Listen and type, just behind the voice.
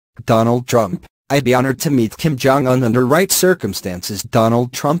Donald Trump: I'd be honored to meet Kim Jong-un under right circumstances.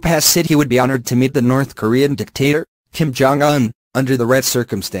 Donald Trump has said he would be honored to meet the North Korean dictator, Kim Jong-un, under the right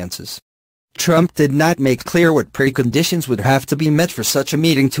circumstances. Trump did not make clear what preconditions would have to be met for such a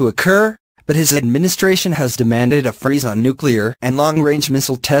meeting to occur, but his administration has demanded a freeze on nuclear and long-range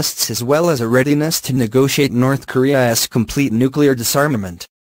missile tests as well as a readiness to negotiate North Korea's complete nuclear disarmament.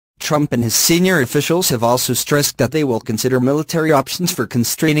 Trump and his senior officials have also stressed that they will consider military options for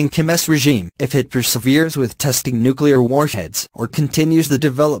constraining Kim's regime if it perseveres with testing nuclear warheads or continues the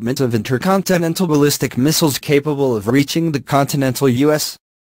development of intercontinental ballistic missiles capable of reaching the continental U.S.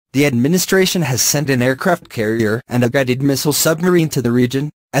 The administration has sent an aircraft carrier and a guided missile submarine to the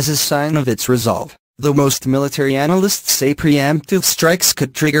region, as a sign of its resolve, though most military analysts say preemptive strikes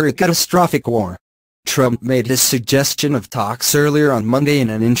could trigger a catastrophic war. Trump made his suggestion of talks earlier on Monday in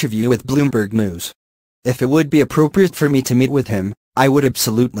an interview with Bloomberg News. "If it would be appropriate for me to meet with him, I would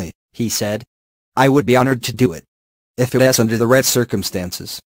absolutely," he said. "I would be honored to do it. If it is under the right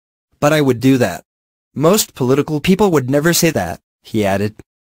circumstances. But I would do that. Most political people would never say that," he added.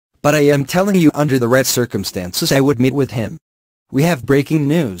 "But I am telling you under the right circumstances I would meet with him." We have breaking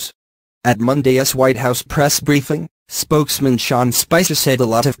news. At Monday's White House press briefing, spokesman Sean Spicer said a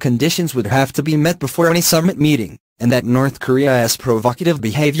lot of conditions would have to be met before any summit meeting, and that North Korea's provocative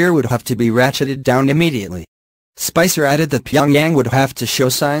behavior would have to be ratcheted down immediately. Spicer added that Pyongyang would have to show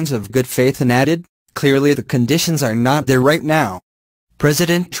signs of good faith and added, "Clearly the conditions are not there right now."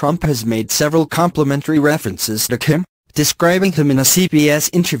 President Trump has made several complimentary references to Kim, describing him in a CBS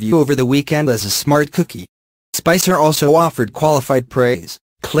interview over the weekend as a smart cookie. Spicer also offered qualified praise,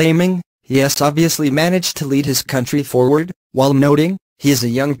 claiming, "He has obviously managed to lead his country forward," while noting, "He is a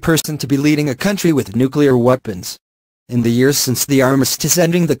young person to be leading a country with nuclear weapons." In the years since the armistice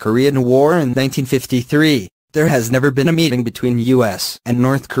ending the Korean War in 1953, there has never been a meeting between U.S. and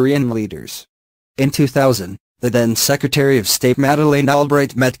North Korean leaders. In 2000, the then Secretary of State Madeleine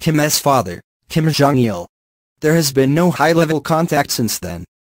Albright met Kim's father, Kim Jong-il. There has been no high-level contact since then.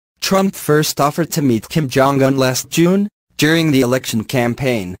 Trump first offered to meet Kim Jong-un last June, during the election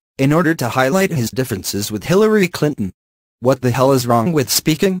campaign, in order to highlight his differences with Hillary Clinton. What the hell is wrong with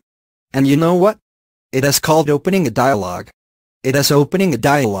speaking? And you know what? It is called opening a dialogue. It is opening a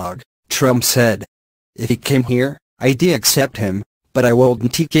dialogue, Trump said. "If he came here, I'd accept him, but I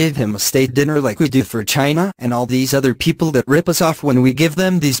wouldn't give him a state dinner like we do for China and all these other people that rip us off when we give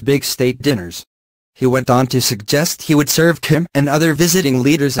them these big state dinners." He went on to suggest he would serve Kim and other visiting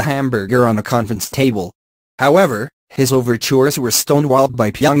leaders a hamburger on a conference table. However, his overtures were stonewalled by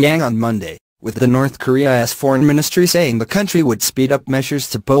Pyongyang on Monday, with the North Korea's foreign ministry saying the country would speed up measures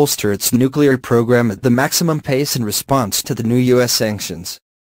to bolster its nuclear program at the maximum pace in response to the new U.S. sanctions.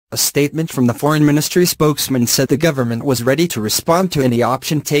 A statement from the foreign ministry spokesman said the government was ready to respond to any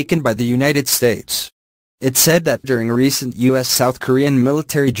option taken by the United States. It said that during recent U.S.-South Korean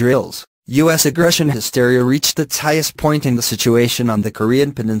military drills, U.S. aggression hysteria reached its highest point and the situation on the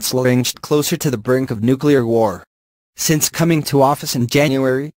Korean peninsula inched closer to the brink of nuclear war. Since coming to office in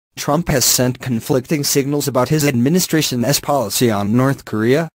January, Trump has sent conflicting signals about his administration's policy on North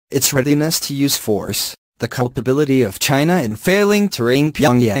Korea, its readiness to use force, the culpability of China in failing to rein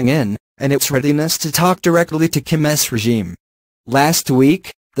Pyongyang in, and its readiness to talk directly to Kim's regime. Last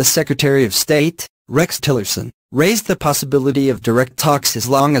week, the Secretary of State, Rex Tillerson, raised the possibility of direct talks as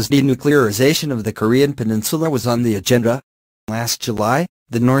long as denuclearization of the Korean peninsula was on the agenda. Last July,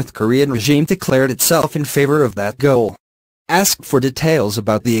 the North Korean regime declared itself in favor of that goal. Asked for details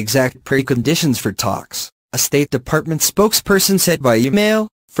about the exact preconditions for talks, a State Department spokesperson said by email,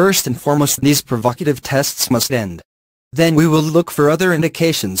 "First and foremost, these provocative tests must end. Then we will look for other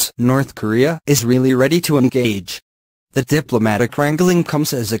indications North Korea is really ready to engage." The diplomatic wrangling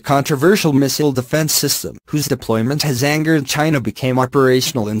comes as a controversial missile defense system whose deployment has angered China became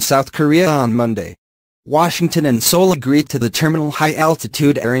operational in South Korea on Monday. Washington and Seoul agreed to the Terminal High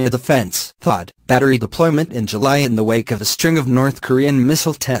Altitude Area Defense (THAAD) battery deployment in July in the wake of a string of North Korean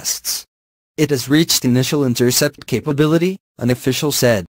missile tests. It has reached initial intercept capability, an official said.